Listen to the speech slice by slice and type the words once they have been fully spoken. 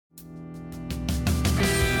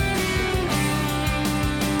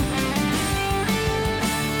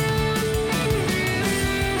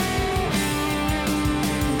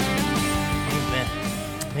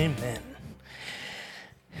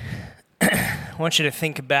want you to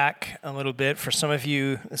think back a little bit. For some of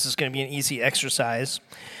you, this is going to be an easy exercise.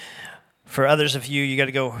 For others of you, you got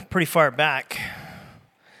to go pretty far back.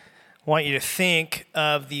 I want you to think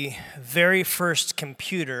of the very first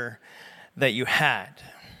computer that you had.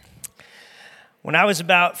 When I was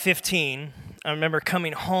about 15, I remember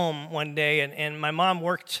coming home one day, and my mom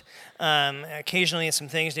worked occasionally in some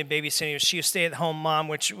things, did babysitting. She was a stay-at-home mom,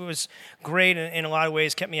 which was great in a lot of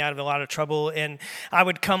ways, kept me out of a lot of trouble. And I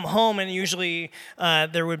would come home, and usually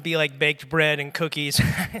there would be like baked bread and cookies.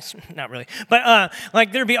 Not really. But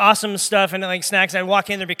like there'd be awesome stuff and like snacks. I'd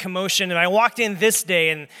walk in, there'd be commotion. And I walked in this day,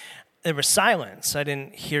 and there was silence. I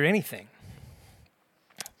didn't hear anything.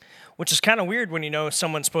 Which is kind of weird when you know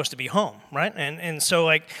someone's supposed to be home, right? And so,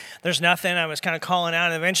 like, there's nothing. I was kind of calling out,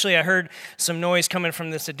 and eventually I heard some noise coming from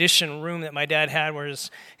this addition room that my dad had, where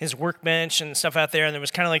his workbench and stuff out there, and there was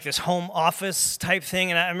kind of like this home office type thing,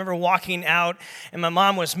 and I remember walking out, and my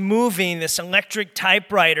mom was moving this electric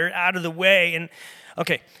typewriter out of the way, and,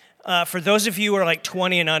 okay, for those of you who are like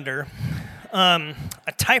 20 and under, a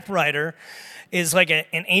typewriter is like an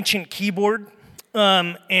ancient keyboard.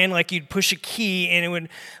 And like you'd push a key and it would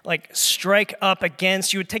like strike up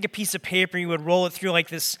against, you would take a piece of paper, you would roll it through like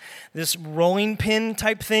this rolling pin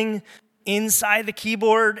type thing inside the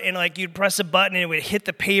keyboard, and like you'd press a button and it would hit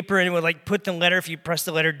the paper and it would like put the letter, if you press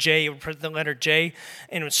the letter J, it would put the letter J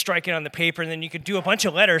and it would strike it on the paper, and then you could do a bunch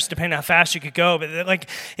of letters depending on how fast you could go. But like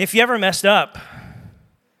if you ever messed up,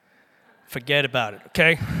 forget about it,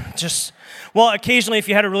 okay? Well, occasionally if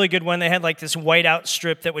you had a really good one, they had like this whiteout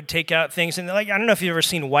strip that would take out things. And like, I don't know if you've ever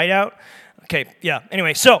seen whiteout. Okay, yeah.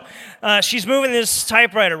 Anyway, so she's moving this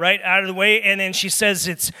typewriter right out of the way, and then she says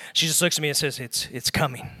she just looks at me and says, it's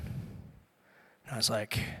coming. And I was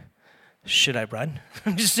like, should I run?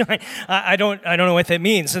 I'm just like, I don't know what that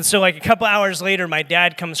means. And so like a couple hours later, my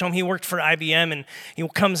dad comes home. He worked for IBM, and he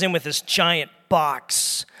comes in with this giant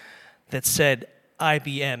box that said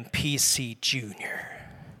IBM PC Junior.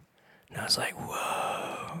 And I was like,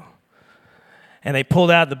 whoa. And they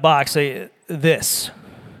pulled out the box, this.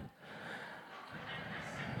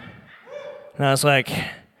 And I was like,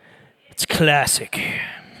 it's classic.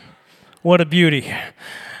 What a beauty.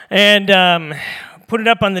 And put it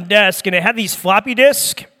up on the desk, and it had these floppy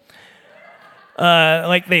disks.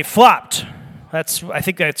 Like they flopped. I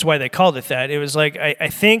think that's why they called it that. It was like, I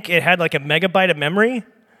think it had like a megabyte of memory.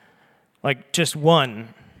 Like just 1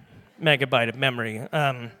 megabyte of memory.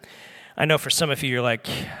 I know for some of you, you're like,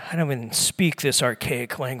 I don't even speak this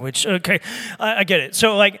archaic language. Okay, I get it.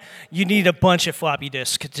 So, like, you need a bunch of floppy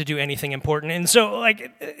disks to do anything important. And so,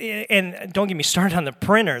 like, and don't get me started on the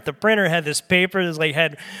printer. The printer had this paper that like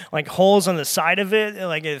had like holes on the side of it,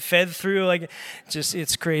 like it fed through. Like,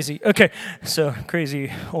 it's crazy. Okay, so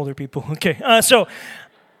crazy older people. Okay, so.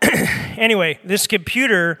 Anyway, this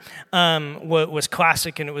computer was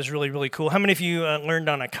classic, and it was really, really cool. How many of you learned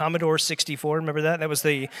on a Commodore 64? Remember that?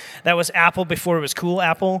 That was Apple before it was cool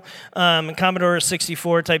Apple. Commodore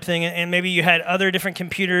 64 type thing, and maybe you had other different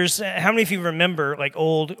computers. How many of you remember like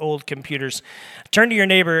old computers? Turn to your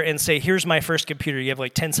neighbor and say, "Here's my first computer." You have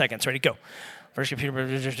like 10 seconds. Ready? Go. First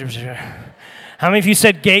computer. How many of you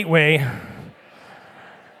said Gateway?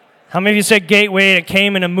 How many of you said Gateway and it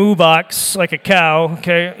came in a moo box like a cow?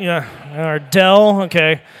 Okay, yeah. Or Dell,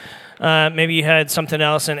 okay. Maybe you had something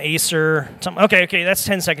else, an Acer. Something. Okay, that's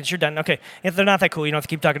 10 seconds. You're done. Okay, if they're not that cool, you don't have to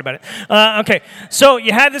keep talking about it. Okay, so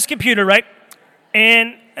you had this computer, right?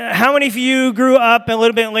 And how many of you grew up a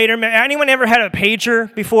little bit later? Anyone ever had a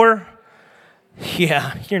pager before?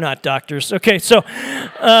 Yeah, you're not doctors. Okay, so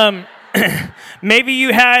maybe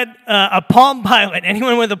you had a Palm Pilot.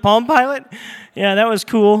 Anyone with a Palm Pilot? Yeah, that was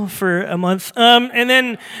cool for a month. And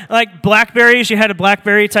then, like, Blackberries, you had a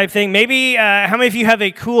Blackberry type thing. Maybe, how many of you have a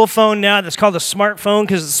cool phone now that's called a smartphone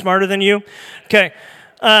because it's smarter than you? Okay,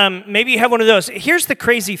 maybe you have one of those. Here's the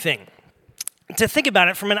crazy thing. To think about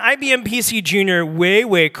it, from an IBM PC Junior, way,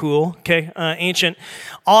 way cool, okay, ancient,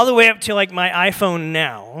 all the way up to, like, my iPhone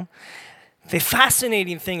now, the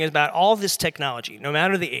fascinating thing about all this technology, no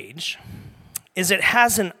matter the age, is it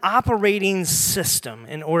has an operating system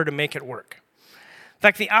in order to make it work. In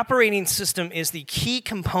fact, the operating system is the key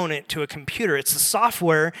component to a computer. It's the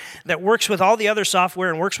software that works with all the other software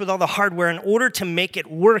and works with all the hardware in order to make it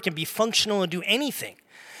work and be functional and do anything.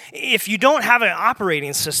 If you don't have an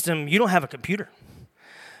operating system, you don't have a computer.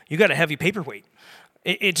 You got a heavy paperweight.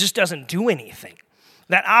 It just doesn't do anything.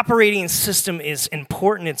 That operating system is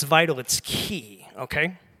important, it's vital, it's key,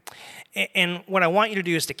 okay? And what I want you to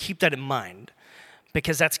do is to keep that in mind,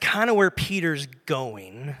 because that's kind of where Peter's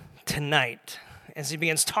going tonight as he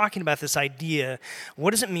begins talking about this idea,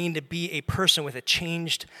 what does it mean to be a person with a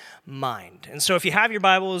changed mind? And so if you have your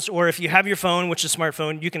Bibles or if you have your phone, which is a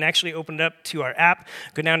smartphone, you can actually open it up to our app,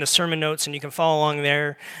 go down to sermon notes, and you can follow along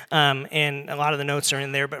there, and a lot of the notes are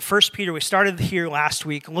in there. But 1 Peter, we started here last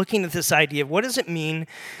week looking at this idea of what does it mean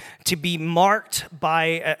to be marked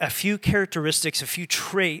by a few characteristics, a few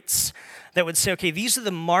traits that would say, okay, these are the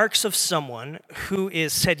marks of someone who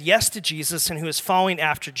is said yes to Jesus and who is following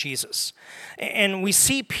after Jesus. And we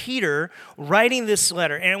see Peter writing this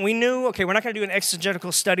letter, and we knew, okay, we're not going to do an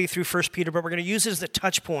exegetical study through 1 Peter, but we're going to use it as a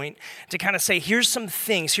touch point to kind of say, here's some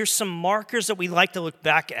things, here's some markers that we like to look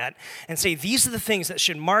back at and say, these are the things that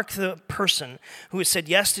should mark the person who has said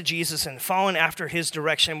yes to Jesus and following after his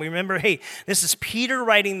direction. We remember, hey, this is Peter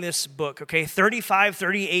writing this book, okay, 35,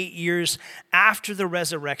 38 years after the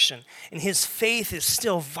resurrection, and his faith is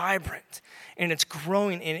still vibrant and it's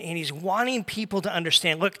growing, and he's wanting people to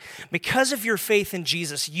understand, look, because of your faith in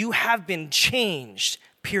Jesus, you have been changed,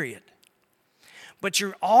 period. But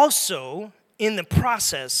you're also in the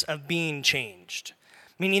process of being changed,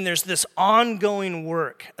 meaning there's this ongoing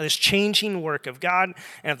work, this changing work of God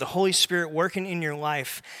and of the Holy Spirit working in your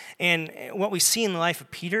life. And what we see in the life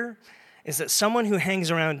of Peter is that someone who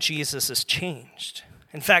hangs around Jesus is changed.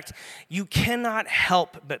 In fact, you cannot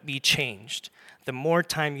help but be changed the more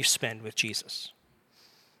time you spend with Jesus.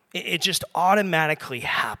 It just automatically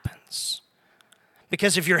happens.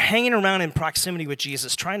 Because if you're hanging around in proximity with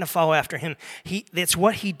Jesus, trying to follow after him, it's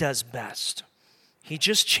what he does best. He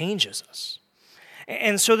just changes us.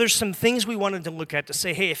 And so there's some things we wanted to look at to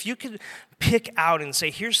say, hey, if you could pick out and say,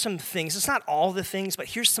 here's some things, it's not all the things, but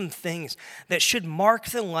here's some things that should mark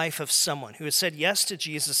the life of someone who has said yes to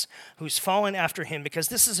Jesus, who's fallen after him, because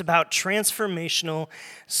this is about transformational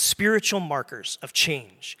spiritual markers of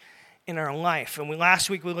change in our life. And last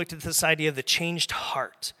week we looked at this idea of the changed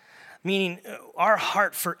heart, meaning our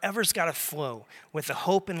heart forever's got to flow with the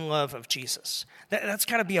hope and love of Jesus. That's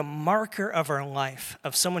got to be a marker of our life,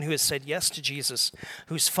 of someone who has said yes to Jesus,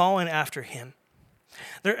 who's fallen after him.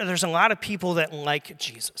 There's a lot of people that like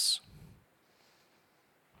Jesus.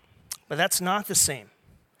 But that's not the same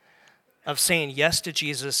of saying yes to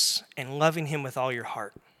Jesus and loving him with all your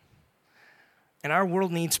heart. And our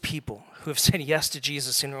world needs people who have said yes to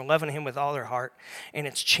Jesus and are loving him with all their heart. And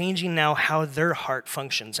it's changing now how their heart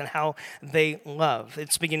functions and how they love.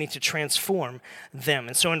 It's beginning to transform them.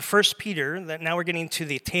 And so in 1 Peter, now we're getting to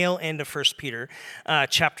the tail end of 1 Peter,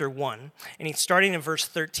 chapter 1. And he's starting in verse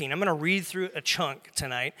 13. I'm going to read through a chunk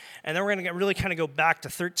tonight. And then we're going to really kind of go back to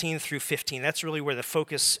 13 through 15. That's really where the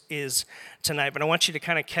focus is tonight. But I want you to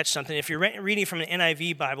kind of catch something. If you're reading from an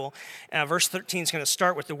NIV Bible, verse 13 is going to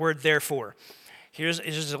start with the word therefore. Here's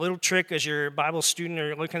a little trick as your Bible student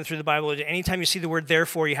or looking through the Bible. Anytime you see the word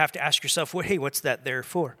therefore, you have to ask yourself, hey, what's that there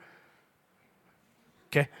for?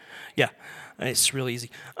 Okay? Yeah, it's really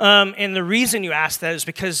easy. And the reason you ask that is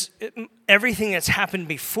because everything that's happened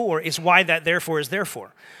before is why that therefore is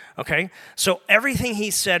therefore. Okay? So everything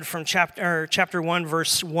he said from chapter 1,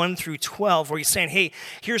 verse 1 through 12, where he's saying, hey,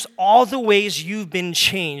 here's all the ways you've been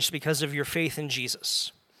changed because of your faith in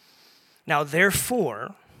Jesus. Now,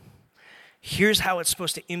 therefore, here's how it's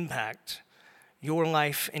supposed to impact your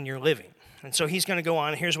life and your living. And so he's going to go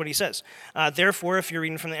on. Here's what he says. Therefore, if you're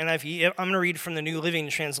reading from the NIV, I'm going to read from the New Living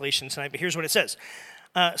Translation tonight, but here's what it says.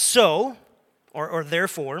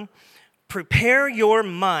 Therefore, prepare your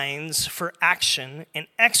minds for action and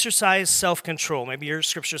exercise self-control. Maybe your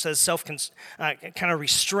scripture says kind of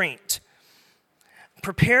restraint.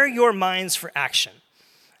 Prepare your minds for action.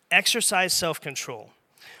 Exercise self-control.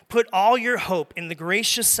 Put all your hope in the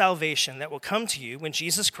gracious salvation that will come to you when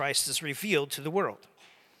Jesus Christ is revealed to the world.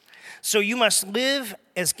 So you must live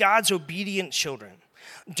as God's obedient children.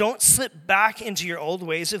 Don't slip back into your old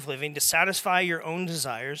ways of living to satisfy your own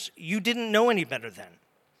desires. You didn't know any better then.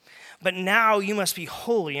 But now you must be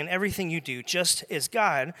holy in everything you do, just as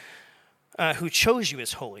God, who chose you,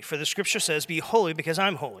 is holy. For the scripture says, be holy because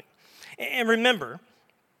I'm holy. And remember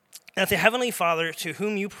that the Heavenly Father to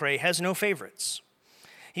whom you pray has no favorites.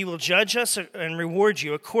 He will judge us and reward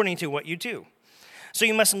you according to what you do. So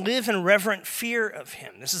you must live in reverent fear of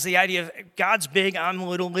him. This is the idea of God's big, I'm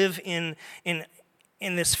little. Live in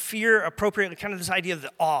this fear appropriately, kind of this idea of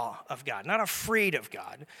the awe of God. Not afraid of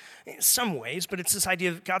God in some ways, but it's this idea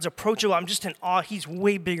of God's approachable. I'm just in awe. He's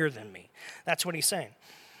way bigger than me. That's what he's saying.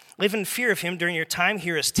 Live in fear of him during your time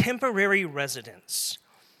here as temporary residents.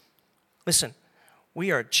 Listen, we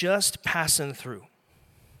are just passing through.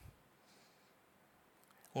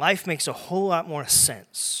 Life makes a whole lot more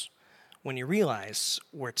sense when you realize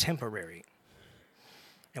we're temporary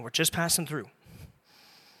and we're just passing through.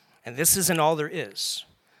 And this isn't all there is.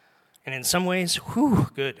 And in some ways, whew,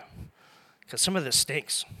 good. Because some of this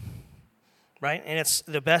stinks, right? And it's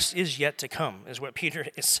the best is yet to come, is what Peter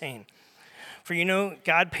is saying. For you know,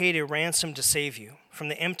 God paid a ransom to save you from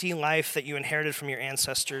the empty life that you inherited from your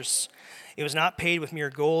ancestors. It was not paid with mere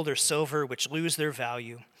gold or silver, which lose their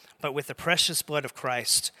value, but with the precious blood of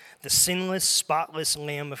Christ, the sinless, spotless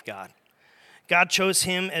Lamb of God. God chose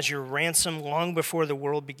him as your ransom long before the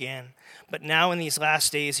world began, but now in these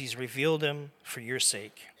last days he's revealed him for your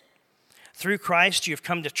sake. Through Christ you have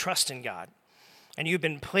come to trust in God, and you've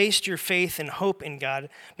been placed your faith and hope in God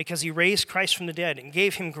because he raised Christ from the dead and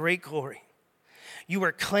gave him great glory. You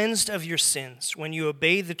were cleansed of your sins when you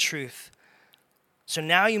obeyed the truth. So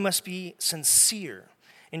now you must be sincere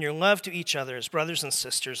in your love to each other as brothers and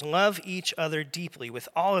sisters. Love each other deeply with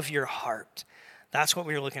all of your heart. That's what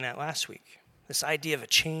we were looking at last week. This idea of a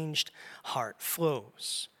changed heart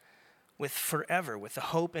flows with forever, with the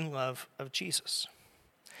hope and love of Jesus.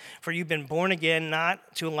 For you've been born again,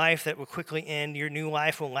 not to a life that will quickly end. Your new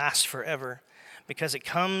life will last forever because it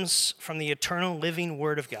comes from the eternal living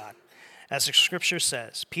Word of God. As the scripture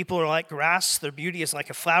says, people are like grass, their beauty is like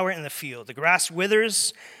a flower in the field. The grass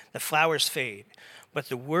withers, the flowers fade, but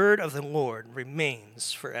the word of the Lord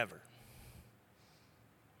remains forever.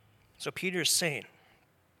 So Peter's saying,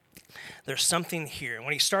 there's something here. And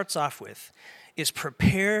what he starts off with is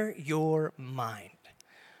prepare your mind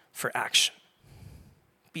for action.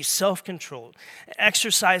 Be self-controlled.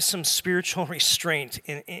 Exercise some spiritual restraint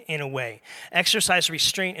in a way. Exercise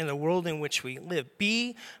restraint in the world in which we live.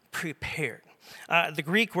 Be prepared. The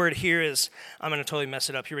Greek word here is, I'm going to totally mess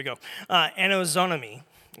it up. Here we go. Anozonomy,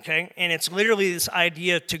 okay? And it's literally this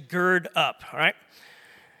idea to gird up, all right?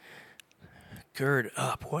 Gird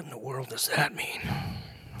up. What in the world does that mean?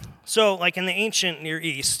 So, like in the ancient Near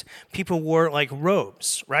East, people wore like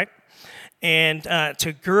robes, right? And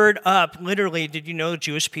to gird up, literally, did you know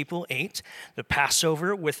Jewish people ate the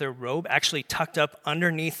Passover with their robe actually tucked up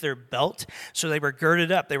underneath their belt? So they were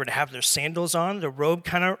girded up. They were to have their sandals on, the robe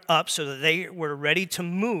kind of up so that they were ready to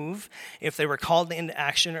move if they were called into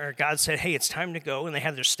action or God said, hey, it's time to go, and they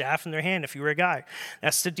had their staff in their hand if you were a guy.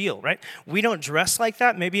 That's the deal, right? We don't dress like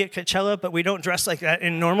that, maybe at Coachella, but we don't dress like that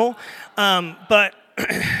in normal.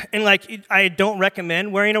 And like, I don't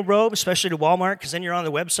recommend wearing a robe, especially to Walmart, because then you're on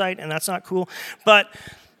the website, and that's not cool. But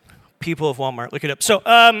people of Walmart, look it up. So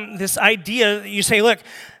this idea, you say, look,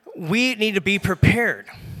 we need to be prepared.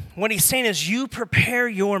 What he's saying is you prepare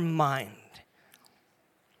your mind.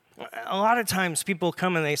 A lot of times people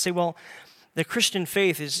come and they say, well, the Christian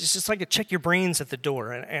faith is just like a check your brains at the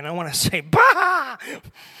door. And I want to say, bah!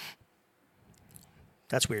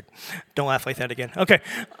 That's weird. Don't laugh like that again. Okay.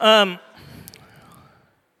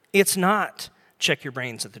 It's not check your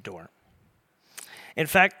brains at the door. In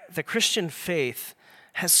fact, the Christian faith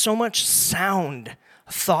has so much sound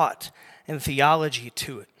thought and theology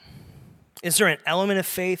to it. Is there an element of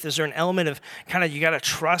faith? Is there an element of kind of you got to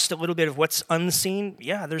trust a little bit of what's unseen?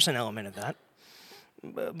 Yeah, there's an element of that.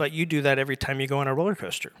 But you do that every time you go on a roller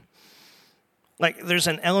coaster. Like there's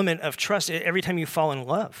an element of trust every time you fall in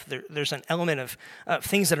love. There's an element of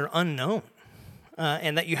things that are unknown.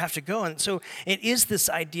 And that you have to go. And so it is this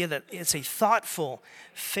idea that it's a thoughtful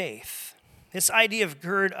faith. This idea of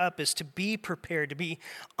gird up is to be prepared, to be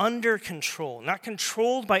under control, not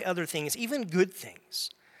controlled by other things, even good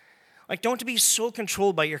things. Like don't be so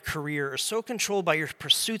controlled by your career or so controlled by your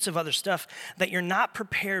pursuits of other stuff that you're not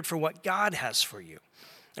prepared for what God has for you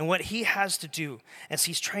and what he has to do as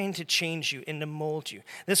he's trying to change you and to mold you.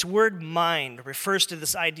 This word mind refers to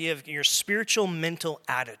this idea of your spiritual mental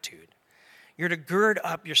attitude. You're to gird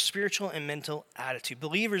up your spiritual and mental attitude.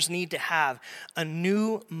 Believers need to have a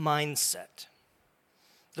new mindset.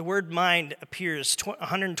 The word mind appears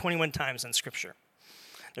 121 times in Scripture.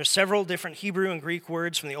 There's several different Hebrew and Greek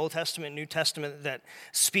words from the Old Testament and New Testament that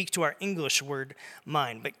speak to our English word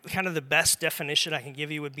mind. But kind of the best definition I can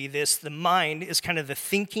give you would be this. The mind is kind of the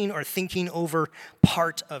thinking or thinking over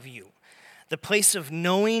part of you. The place of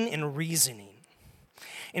knowing and reasoning.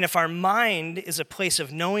 And if our mind is a place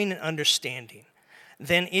of knowing and understanding,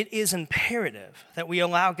 then it is imperative that we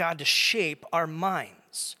allow God to shape our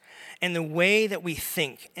minds and the way that we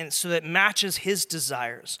think, and so that it matches his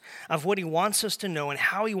desires of what he wants us to know and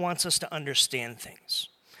how he wants us to understand things.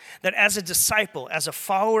 That as a disciple, as a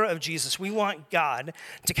follower of Jesus, we want God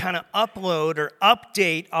to kind of upload or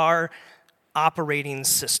update our operating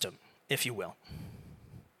system, if you will.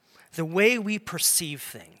 The way we perceive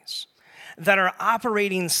things. That our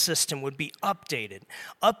operating system would be updated,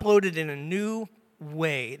 uploaded in a new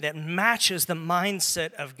way that matches the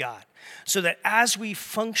mindset of God. So that as we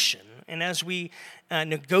function and as we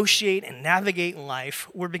negotiate and navigate life,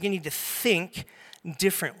 we're beginning to think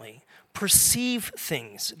differently, perceive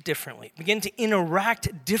things differently, begin to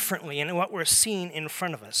interact differently in what we're seeing in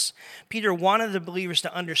front of us. Peter wanted the believers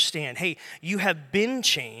to understand, hey, you have been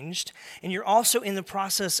changed, and you're also in the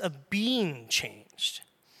process of being changed.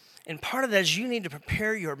 And part of that is you need to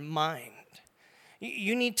prepare your mind.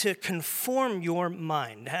 You need to conform your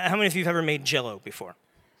mind. How many of you have ever made Jell-O before?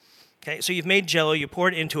 Okay, so you've made Jell-O, you pour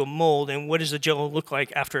it into a mold, and what does the Jell-O look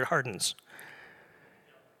like after it hardens?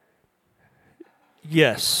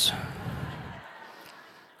 Yes.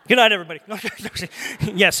 Good night, everybody.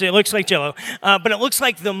 Yes, it looks like Jell-O, but it looks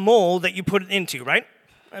like the mold that you put it into, right?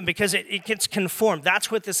 Because it gets conformed.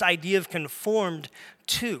 That's what this idea of conformed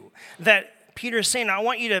to. That Peter is saying, I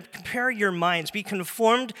want you to compare your minds, be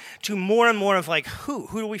conformed to more and more of like who?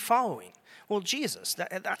 Who are we following? Well, Jesus.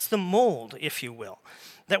 That's the mold, if you will.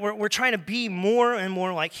 That we're trying to be more and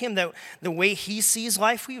more like him, that the way he sees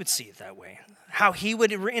life, we would see it that way. How he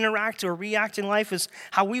would interact or react in life is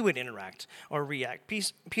how we would interact or react.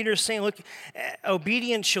 Peter is saying, look,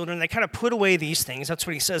 obedient children, they kind of put away these things. That's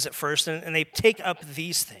what he says at first, and they take up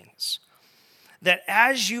these things. That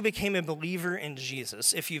as you became a believer in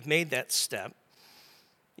Jesus, if you've made that step,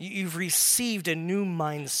 you've received a new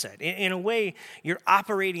mindset. In a way, your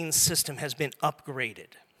operating system has been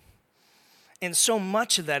upgraded. And so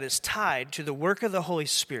much of that is tied to the work of the Holy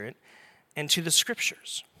Spirit and to the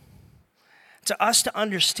Scriptures. To us to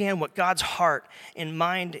understand what God's heart and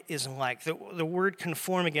mind is like. The word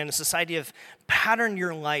conform, again, is this idea of pattern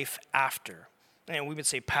your life after. And we would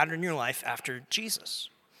say pattern your life after Jesus.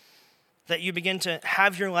 That you begin to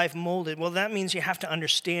have your life molded. Well, that means you have to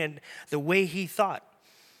understand the way he thought.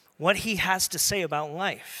 What he has to say about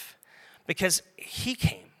life. Because he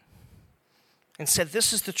came and said,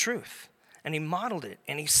 this is the truth. And he modeled it,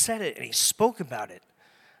 and he said it, and he spoke about it.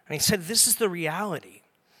 And he said, this is the reality.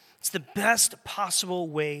 It's the best possible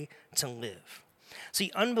way to live.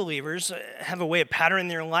 See, unbelievers have a way of patterning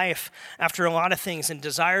their life after a lot of things, and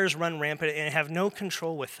desires run rampant and have no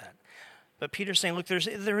control with that. But Peter's saying, look,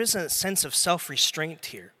 there is a sense of self-restraint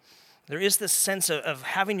here. There is this sense of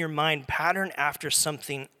having your mind pattern after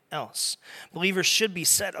something else. Believers should be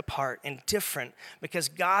set apart and different because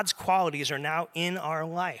God's qualities are now in our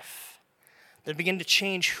life. They begin to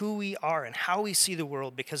change who we are and how we see the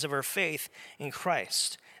world because of our faith in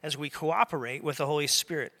Christ, as we cooperate with the Holy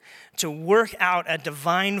Spirit to work out a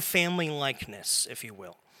divine family likeness, if you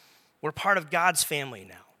will. We're part of God's family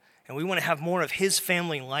now, and we want to have more of his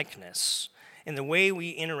family likeness in the way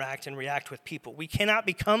we interact and react with people. We cannot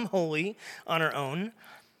become holy on our own,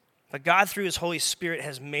 but God, through his Holy Spirit,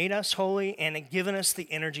 has made us holy and given us the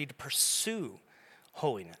energy to pursue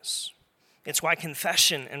holiness. It's why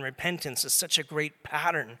confession and repentance is such a great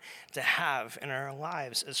pattern to have in our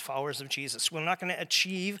lives as followers of Jesus. We're not going to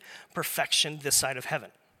achieve perfection this side of heaven.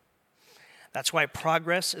 That's why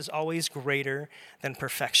progress is always greater than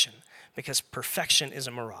perfection, because perfection is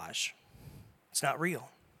a mirage. It's not real.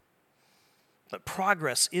 But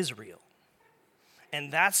progress is real. And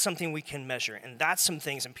that's something we can measure. And that's some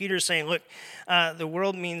things. And Peter's saying, look, the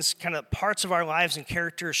world means kind of parts of our lives and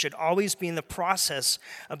character should always be in the process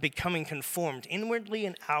of becoming conformed inwardly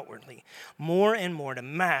and outwardly, more and more to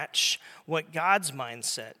match what God's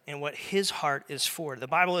mindset and what his heart is for. The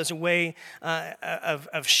Bible is a way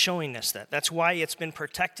of showing us that. That's why it's been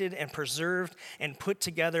protected and preserved and put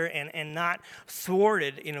together and not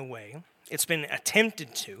thwarted in a way. It's been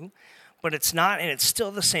attempted to. But it's not, and it's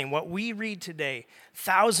still the same. What we read today,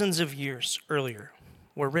 thousands of years earlier,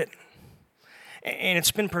 were written. And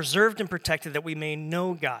it's been preserved and protected that we may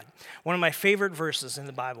know God. One of my favorite verses in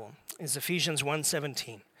the Bible is Ephesians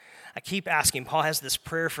 1:17. I keep asking, Paul has this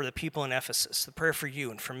prayer for the people in Ephesus, the prayer for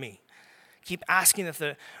you and for me. Keep asking that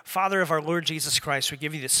the Father of our Lord Jesus Christ would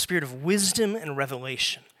give you the spirit of wisdom and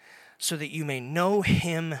revelation so that you may know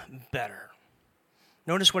him better.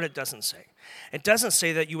 Notice what it doesn't say. It doesn't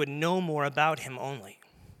say that you would know more about him only.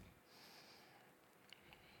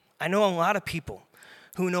 I know a lot of people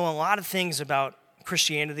who know a lot of things about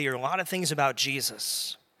Christianity or a lot of things about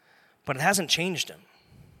Jesus, but it hasn't changed them.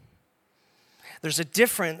 There's a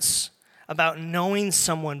difference about knowing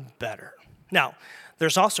someone better. Now,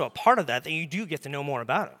 there's also a part of that you do get to know more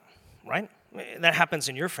about him, right? That happens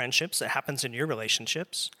in your friendships. That happens in your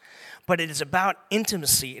relationships. But it is about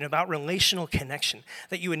intimacy and about relational connection,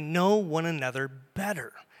 that you would know one another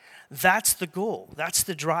better. That's the goal. That's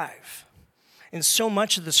the drive. And so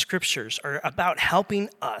much of the scriptures are about helping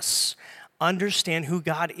us understand who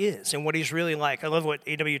God is and what he's really like. I love what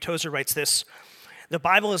A.W. Tozer writes this. The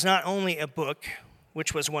Bible is not only a book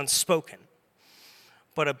which was once spoken,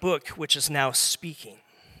 but a book which is now speaking.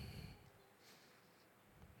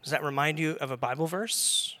 Does that remind you of a Bible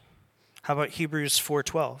verse? How about Hebrews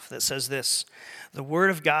 4:12 that says this, the word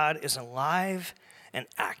of God is alive and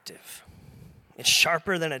active. It's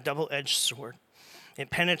sharper than a double-edged sword. It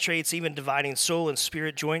penetrates even dividing soul and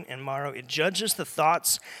spirit, joint and marrow. It judges the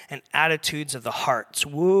thoughts and attitudes of the hearts.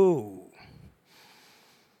 Whoa.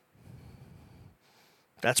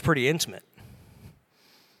 That's pretty intimate.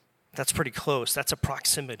 That's pretty close. That's a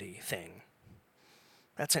proximity thing.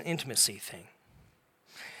 That's an intimacy thing.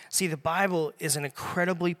 See, the Bible is an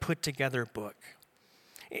incredibly put together book.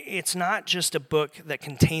 It's not just a book that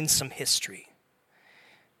contains some history.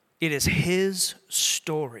 It is his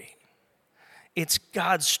story. It's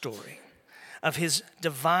God's story of his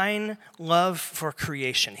divine love for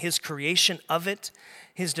creation, his creation of it,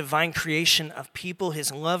 his divine creation of people,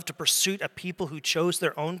 his love to pursuit of people who chose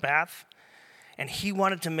their own path. And he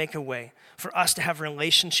wanted to make a way for us to have a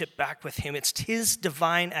relationship back with him. It's his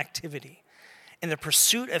divine activity in the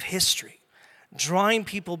pursuit of history, drawing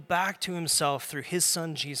people back to himself through his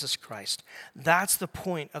son, Jesus Christ. That's the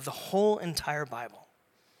point of the whole entire Bible.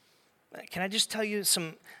 Can I just tell you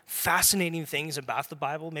some fascinating things about the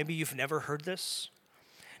Bible? Maybe you've never heard this.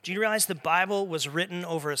 Do you realize the Bible was written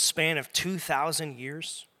over a span of 2,000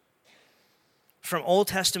 years? From Old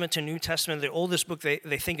Testament to New Testament, the oldest book they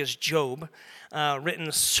think is Job,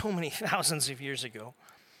 written so many thousands of years ago.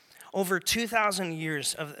 Over 2,000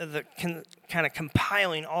 years of the kind of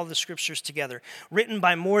compiling all the scriptures together, written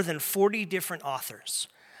by more than 40 different authors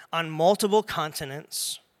on multiple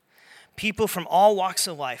continents, people from all walks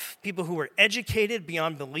of life, people who were educated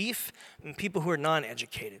beyond belief, and people who are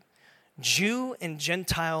non-educated, Jew and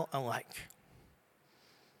Gentile alike.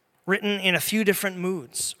 Written in a few different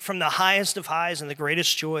moods, from the highest of highs and the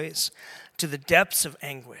greatest joys to the depths of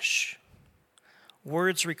anguish.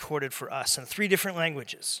 Words recorded for us in 3 different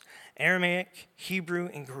languages, Aramaic, Hebrew,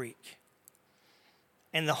 and Greek.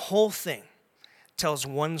 And the whole thing tells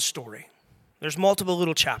one story. There's multiple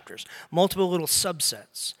little chapters, multiple little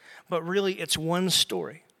subsets, but really it's one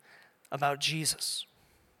story about Jesus.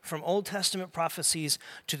 From Old Testament prophecies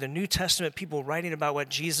to the New Testament people writing about what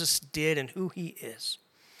Jesus did and who he is.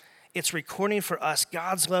 It's recording for us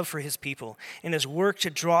God's love for his people and his work to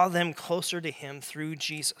draw them closer to him through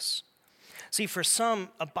Jesus. See, for some,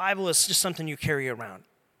 a Bible is just something you carry around.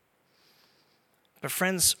 But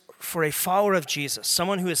friends, for a follower of Jesus,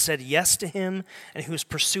 someone who has said yes to him and who is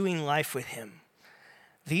pursuing life with him,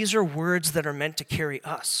 these are words that are meant to carry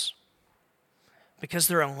us because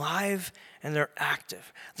they're alive and they're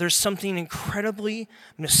active. There's something incredibly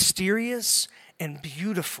mysterious and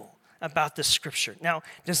beautiful about this scripture. Now,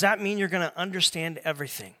 does that mean you're going to understand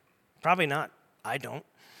everything? Probably not. I don't.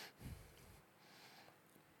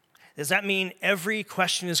 Does that mean every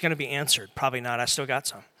question is going to be answered? Probably not. I still got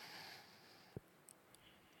some.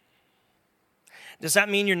 Does that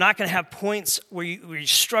mean you're not going to have points where you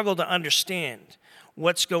struggle to understand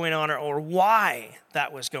what's going on or why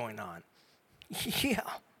that was going on? Yeah.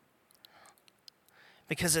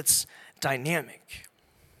 Because it's dynamic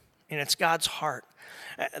and it's God's heart.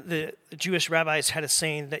 The Jewish rabbis had a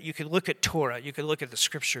saying that you could look at Torah, you could look at the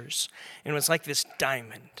scriptures, and it was like this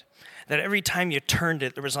diamond, that every time you turned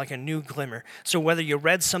it, there was like a new glimmer. So whether you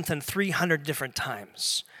read something 300 different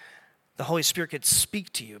times, the Holy Spirit could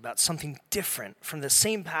speak to you about something different from the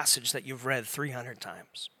same passage that you've read 300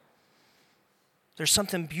 times. There's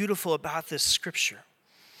something beautiful about this scripture,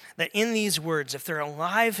 that in these words, if they're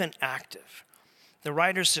alive and active, the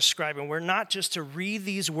writer's describing, we're not just to read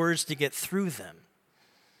these words to get through them.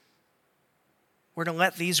 We're to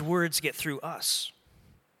let these words get through us.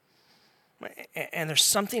 And there's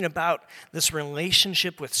something about this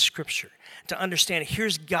relationship with Scripture to understand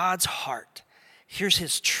here's God's heart. Here's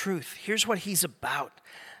his truth. Here's what he's about.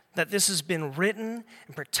 That this has been written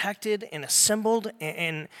and protected and assembled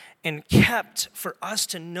and kept for us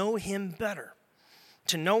to know him better,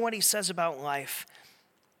 to know what he says about life.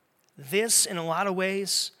 This, in a lot of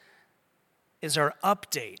ways, is our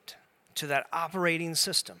update to that operating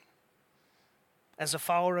system as a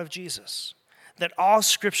follower of Jesus. That all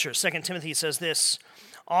Scripture, 2 Timothy says this,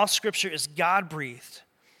 all Scripture is God-breathed,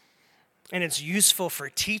 and it's useful for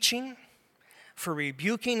teaching, for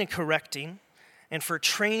rebuking and correcting, and for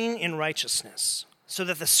training in righteousness, so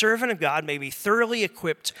that the servant of God may be thoroughly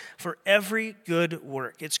equipped for every good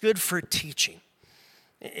work. It's good for teaching.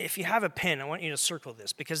 If you have a pen, I want you to circle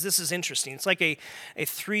this because this is interesting. It's like a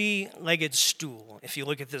three-legged stool, if you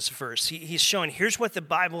look at this verse. He's showing here's what the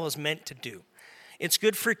Bible is meant to do. It's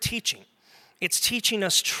good for teaching. It's teaching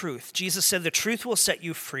us truth. Jesus said the truth will set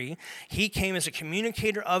you free. He came as a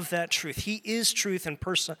communicator of that truth. He is truth in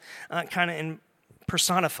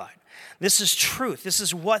personified. This is truth. This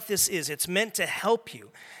is what this is. It's meant to help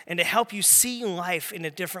you and to help you see life in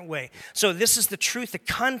a different way. So this is the truth, the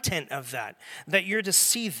content of that you're to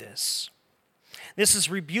see this. This is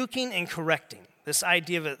rebuking and correcting, this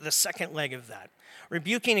idea of the second leg of that.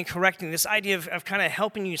 Rebuking and correcting, this idea of kind of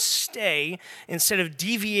helping you stay instead of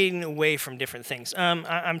deviating away from different things.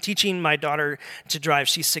 I'm teaching my daughter to drive.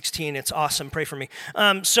 She's 16. It's awesome. Pray for me.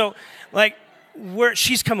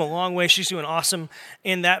 She's come a long way. She's doing awesome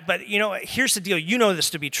in that. But, here's the deal. You know this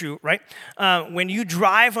to be true, right? When you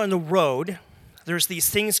drive on the road, there's these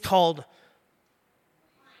things called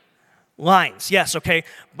lines. Yes, okay.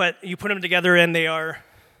 But you put them together and they are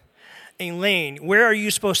a lane. Where are you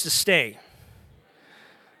supposed to stay?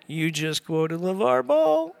 You just quoted LeVar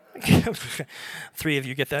Ball. 3 of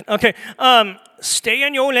you get that. Okay. Stay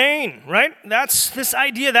in your lane, right? That's this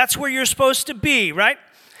idea. That's where you're supposed to be, right?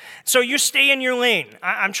 So you stay in your lane.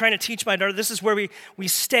 I'm trying to teach my daughter. This is where we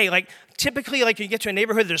stay. Typically, you get to a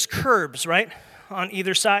neighborhood, there's curbs, right? On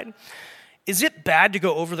either side. Is it bad to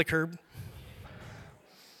go over the curb?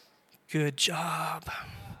 Good job.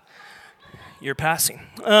 You're passing.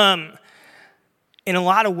 In a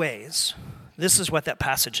lot of ways, this is what that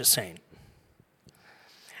passage is saying.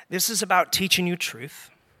 This is about teaching you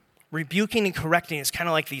truth. Rebuking and correcting is kind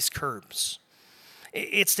of like these curbs.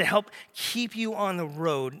 It's to help keep you on the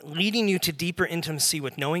road, leading you to deeper intimacy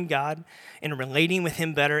with knowing God and relating with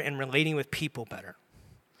Him better and relating with people better.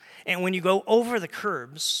 And when you go over the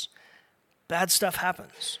curbs, bad stuff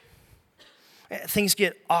happens. Things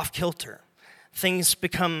get off kilter. Things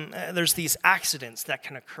become, there's these accidents that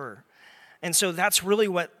can occur. And so that's really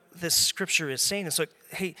what this scripture is saying. It's like,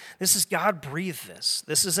 hey, this is God breathed this.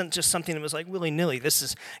 This isn't just something that was willy-nilly. This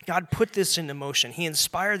is, God put this into motion. He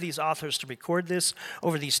inspired these authors to record this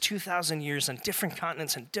over these 2,000 years on different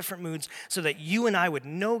continents and different moods so that you and I would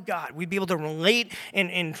know God. We'd be able to relate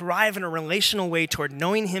and drive in a relational way toward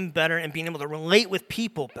knowing Him better and being able to relate with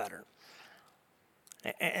people better.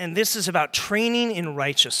 And this is about training in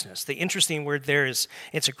righteousness. The interesting word there is,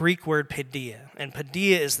 it's a Greek word, paideia. And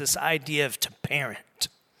paideia is this idea of to parent.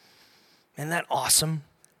 Isn't that awesome?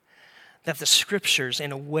 That the scriptures,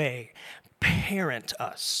 in a way, parent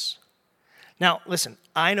us. Now, listen,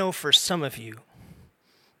 I know for some of you,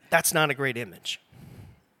 that's not a great image.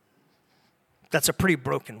 That's a pretty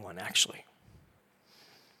broken one, actually.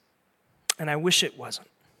 And I wish it wasn't.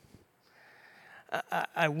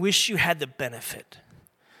 I wish you had the benefit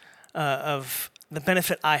of the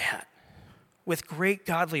benefit I had with great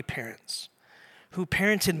godly parents who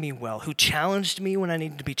parented me well, who challenged me when I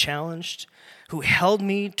needed to be challenged, who held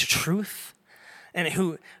me to truth, and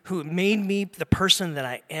who made me the person that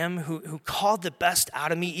I am, who called the best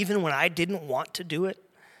out of me even when I didn't want to do it.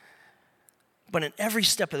 But in every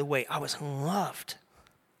step of the way, I was loved.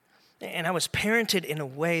 And I was parented in a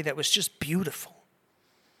way that was just beautiful.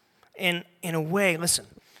 And in a way, listen,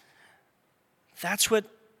 that's what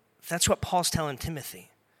Paul's telling Timothy.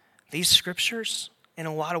 These scriptures, in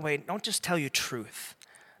a lot of ways, don't just tell you truth.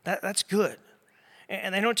 That's good.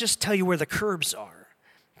 And they don't just tell you where the curbs are.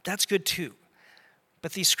 That's good too.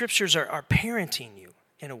 But these scriptures are parenting you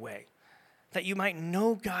in a way that you might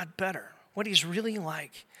know God better, what He's really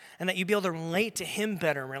like, and that you'll be able to relate to Him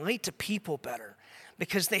better, relate to people better,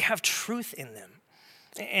 because they have truth in them.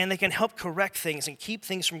 And they can help correct things and keep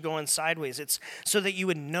things from going sideways. It's so that you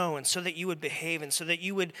would know and so that you would behave and so that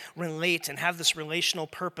you would relate and have this relational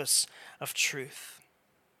purpose of truth.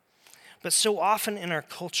 But so often in our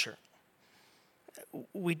culture,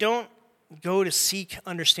 we don't go to seek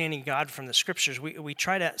understanding God from the scriptures. We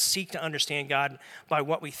try to seek to understand God by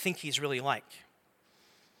what we think He's really like.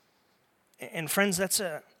 And friends, that's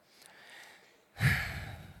a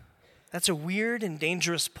weird and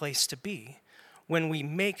dangerous place to be when we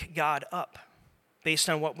make God up based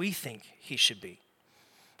on what we think He should be.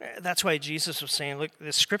 That's why Jesus was saying, look,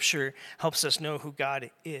 the scripture helps us know who God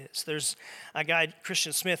is. There's a guy,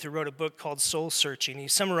 Christian Smith, who wrote a book called Soul Searching. He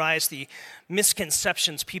summarized the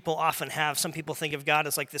misconceptions people often have. Some people think of God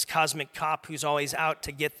as like this cosmic cop who's always out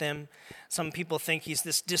to get them. Some people think He's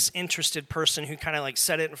this disinterested person who kind of like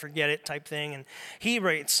set it and forget it type thing. And he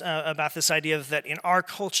writes about this idea of that in our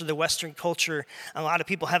culture, the Western culture, a lot of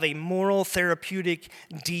people have a moral therapeutic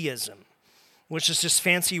deism, which is just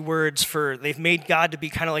fancy words for they've made God to be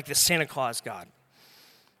kind of like the Santa Claus God,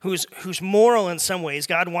 who's moral in some ways.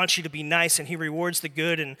 God wants you to be nice, and He rewards the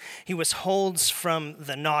good, and He withholds from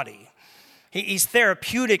the naughty. He's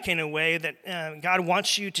therapeutic in a way that God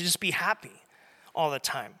wants you to just be happy all the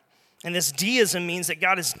time. And this deism means that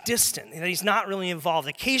God is distant, that he's not really involved.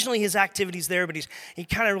 Occasionally his activity's there, but he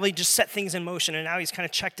kind of really just set things in motion, and now he's kind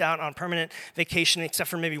of checked out on permanent vacation, except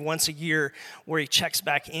for maybe once a year where he checks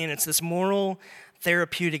back in. It's this moral,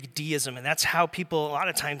 therapeutic deism, and that's how people a lot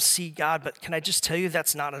of times see God. But can I just tell you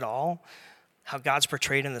that's not at all how God's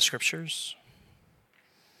portrayed in the scriptures?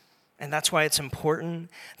 And that's why it's important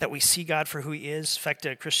that we see God for who he is. In fact,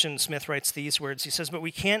 Christian Smith writes these words. He says, but we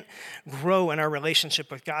can't grow in our relationship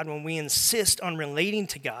with God when we insist on relating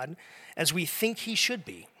to God as we think he should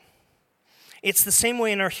be. It's the same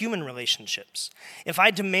way in our human relationships. If I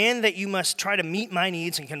demand that you must try to meet my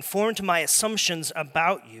needs and conform to my assumptions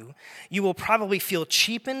about you, you will probably feel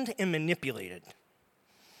cheapened and manipulated.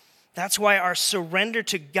 That's why our surrender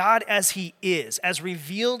to God as he is, as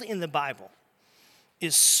revealed in the Bible,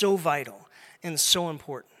 is so vital and so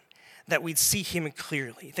important, that we'd see him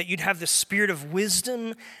clearly, that you'd have the spirit of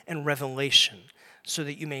wisdom and revelation so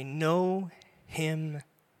that you may know him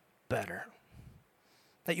better,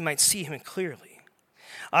 that you might see him clearly.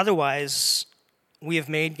 Otherwise, we have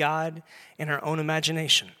made God in our own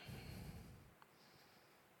imagination,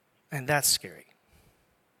 and that's scary.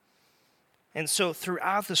 And so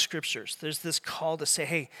throughout the scriptures, there's this call to say,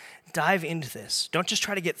 hey, dive into this. Don't just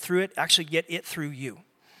try to get through it, actually get it through you.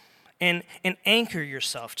 And anchor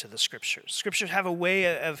yourself to the scriptures. Scriptures have a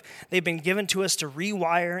way of, they've been given to us to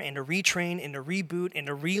rewire and to retrain and to reboot and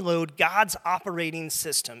to reload God's operating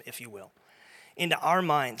system, if you will, into our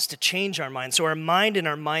minds, to change our minds. So our mind and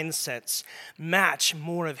our mindsets match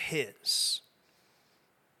more of his.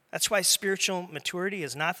 That's why spiritual maturity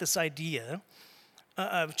is not this idea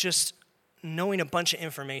of just knowing a bunch of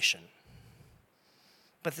information,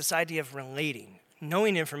 but this idea of relating.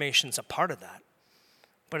 Knowing information is a part of that,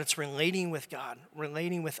 but it's relating with God,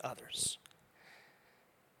 relating with others.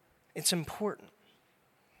 It's important.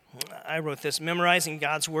 I wrote this: memorizing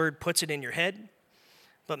God's word puts it in your head,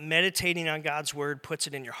 but meditating on God's word puts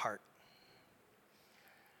it in your heart.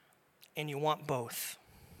 And you want both,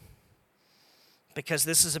 because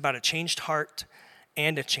this is about a changed heart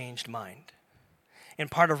and a changed mind. And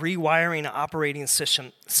part of rewiring an operating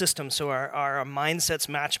system so our mindsets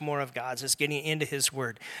match more of God's is getting into his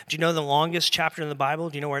word. Do you know the longest chapter in the Bible?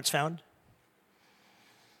 Do you know where it's found?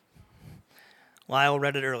 Lyle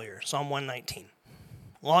read it earlier, Psalm 119.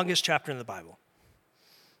 Longest chapter in the Bible.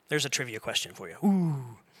 There's a trivia question for you.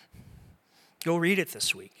 Ooh. Go read it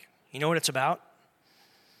this week. You know what it's about?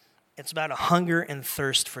 It's about a hunger and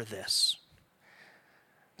thirst for this.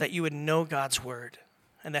 That you would know God's word,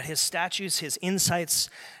 and that his statutes, his insights,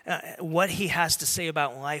 what he has to say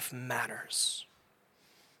about life matters,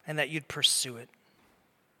 and that you'd pursue it.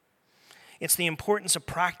 It's the importance of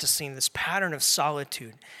practicing this pattern of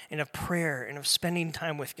solitude and of prayer and of spending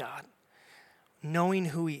time with God, knowing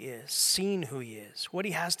who he is, seeing who he is, what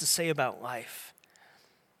he has to say about life.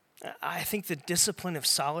 I think the discipline of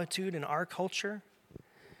solitude in our culture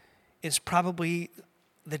is probably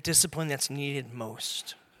the discipline that's needed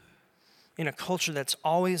most. In a culture that's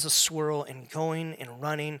always a swirl and going and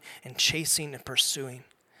running and chasing and pursuing.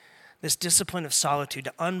 This discipline of solitude,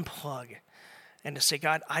 to unplug and to say,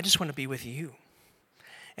 God, I just want to be with you.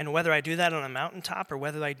 And whether I do that on a mountaintop or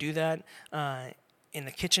whether I do that in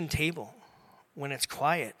the kitchen table when it's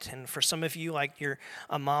quiet. And for some of you, like you're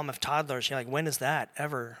a mom of toddlers, you're like, when is that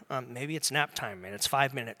ever? Maybe it's nap time and it's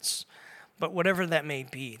 5 minutes. But whatever that may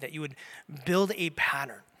be, that you would build a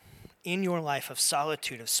pattern in your life of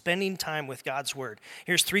solitude, of spending time with God's word.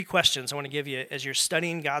 Here's 3 questions I want to give you as you're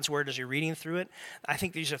studying God's word, as you're reading through it. I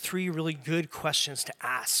think these are 3 really good questions to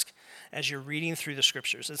ask as you're reading through the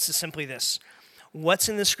scriptures. It's simply this: what's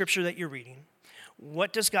in the scripture that you're reading?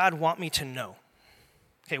 What does God want me to know?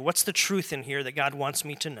 Okay, what's the truth in here that God wants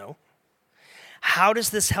me to know? How does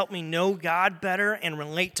this help me know God better and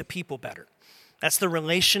relate to people better? That's the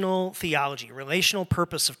relational theology, relational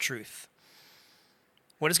purpose of truth.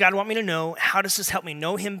 What does God want me to know? How does this help me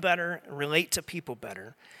know him better, relate to people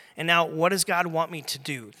better? And now, what does God want me to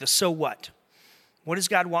do? The so what? What does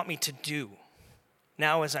God want me to do?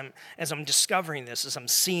 Now, as I'm discovering this, as I'm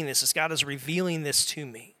seeing this, as God is revealing this to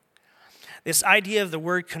me. This idea of the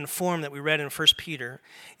word conform that we read in 1 Peter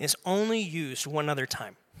is only used one other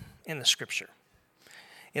time in the scripture.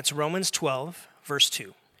 It's Romans 12, verse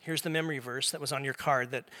 2. Here's the memory verse that was on your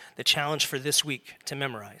card, that the challenge for this week to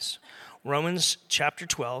memorize. Romans chapter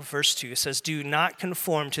 12, verse 2 says, do not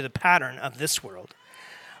conform to the pattern of this world,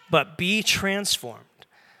 but be transformed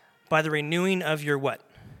by the renewing of your what?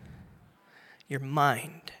 Your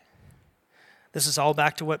mind. This is all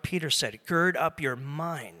back to what Peter said. Gird up your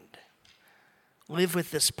mind. Live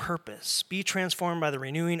with this purpose. Be transformed by the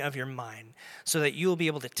renewing of your mind so that you will be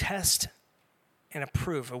able to test and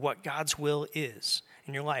approve of what God's will is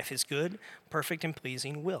in your life, his good, perfect, and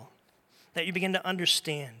pleasing will. That you begin to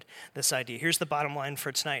understand this idea. Here's the bottom line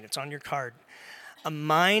for tonight. It's on your card. A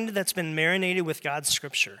mind that's been marinated with God's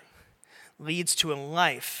scripture leads to a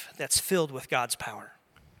life that's filled with God's power.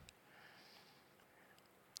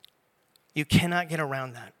 You cannot get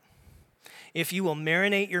around that. If you will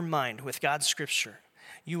marinate your mind with God's scripture,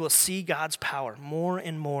 you will see God's power more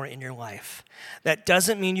and more in your life. That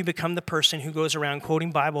doesn't mean you become the person who goes around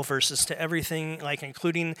quoting Bible verses to everything, like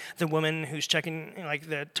including the woman who's checking, like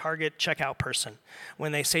the Target checkout person.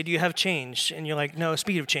 When they say, do you have change? And you're like, no,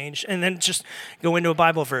 speed of change. And then just go into a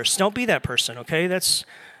Bible verse. Don't be that person, okay? That's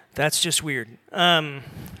just weird. And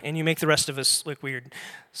you make the rest of us look weird.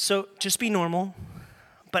 So just be normal.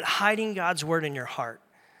 But hiding God's word in your heart,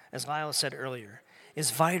 as Lila said earlier,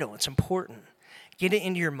 is vital. It's important. Get it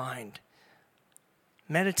into your mind.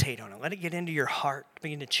 Meditate on it. Let it get into your heart,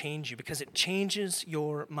 begin to change you, because it changes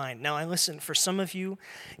your mind. Now, listen, for some of you,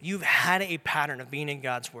 you've had a pattern of being in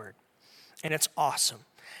God's word, and it's awesome,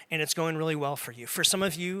 and it's going really well for you. For some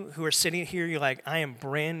of you who are sitting here, you're like, I am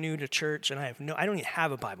brand new to church, and I don't even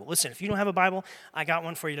have a Bible. Listen, if you don't have a Bible, I got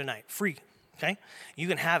one for you tonight, free, okay? You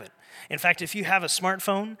can have it. In fact, if you have a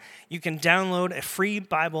smartphone, you can download a free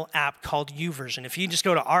Bible app called YouVersion. If you just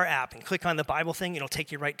go to our app and click on the Bible thing, it'll take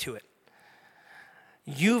you right to it.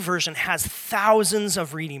 YouVersion has thousands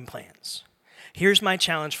of reading plans. Here's my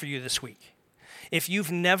challenge for you this week. If you've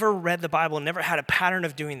never read the Bible, never had a pattern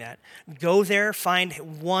of doing that, go there, find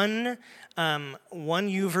one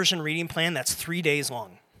YouVersion reading plan that's 3 days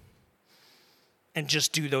long, and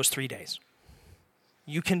just do those 3 days.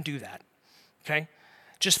 You can do that, okay?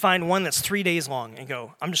 Just find one that's 3 days long and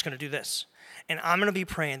go, I'm just going to do this. And I'm going to be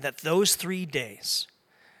praying that those 3 days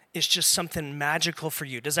is just something magical for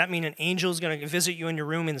you. Does that mean an angel is going to visit you in your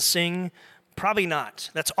room and sing? Probably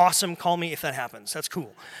not. That's awesome. Call me if that happens. That's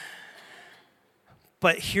cool.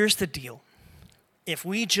 But here's the deal. If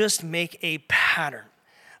we just make a pattern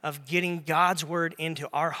of getting God's word into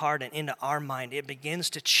our heart and into our mind, it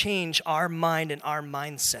begins to change our mind and our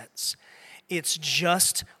mindsets. It's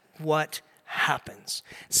just what happens.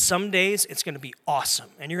 Some days it's going to be awesome,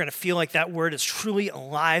 and you're going to feel like that word is truly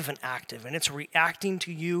alive and active, and it's reacting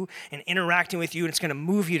to you and interacting with you, and it's going to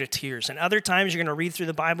move you to tears. And other times you're going to read through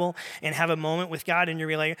the Bible and have a moment with God, and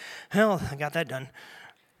you're like, hell, I got that done.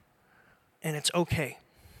 And it's okay.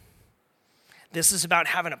 This is about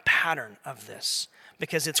having a pattern of this,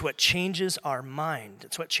 because it's what changes our mind.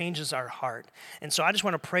 It's what changes our heart. And so I just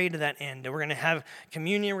want to pray to that end. We're going to have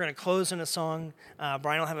communion. We're going to close in a song.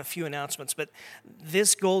 Brian will have a few announcements. But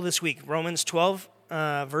this goal this week, Romans 12,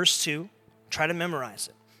 verse 2, try to memorize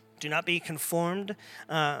it. Do not be conformed,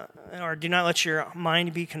 or do not let your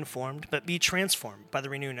mind be conformed, but be transformed by the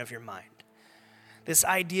renewing of your mind. This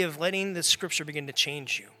idea of letting the scripture begin to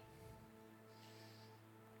change you.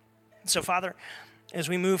 So, Father, as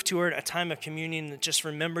we move toward a time of communion, just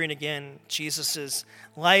remembering again Jesus'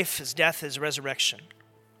 life, his death, his resurrection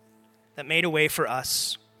that made a way for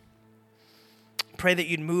us. Pray that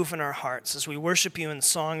you'd move in our hearts as we worship you in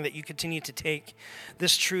song, that you continue to take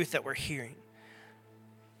this truth that we're hearing,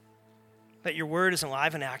 that your word is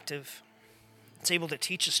alive and active. It's able to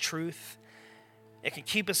teach us truth. It can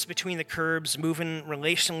keep us between the curbs, moving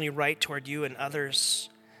relationally right toward you and others.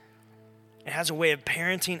 It has a way of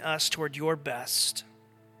parenting us toward your best.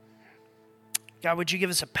 God, would you give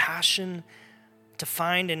us a passion to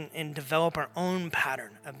find and develop our own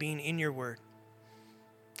pattern of being in your word?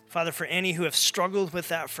 Father, for any who have struggled with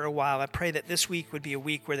that for a while, I pray that this week would be a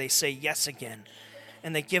week where they say yes again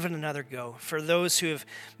and they give it another go. For those who have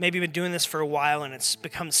maybe been doing this for a while and it's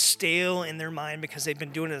become stale in their mind because they've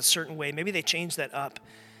been doing it a certain way, maybe they change that up.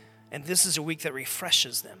 And this is a week that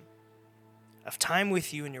refreshes them of time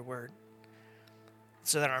with you and your word,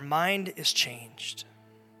 so that our mind is changed.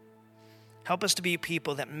 Help us to be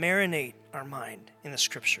people that marinate our mind in the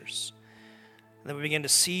scriptures, that we begin to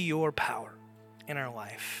see your power in our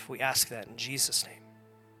life. We ask that in Jesus' name.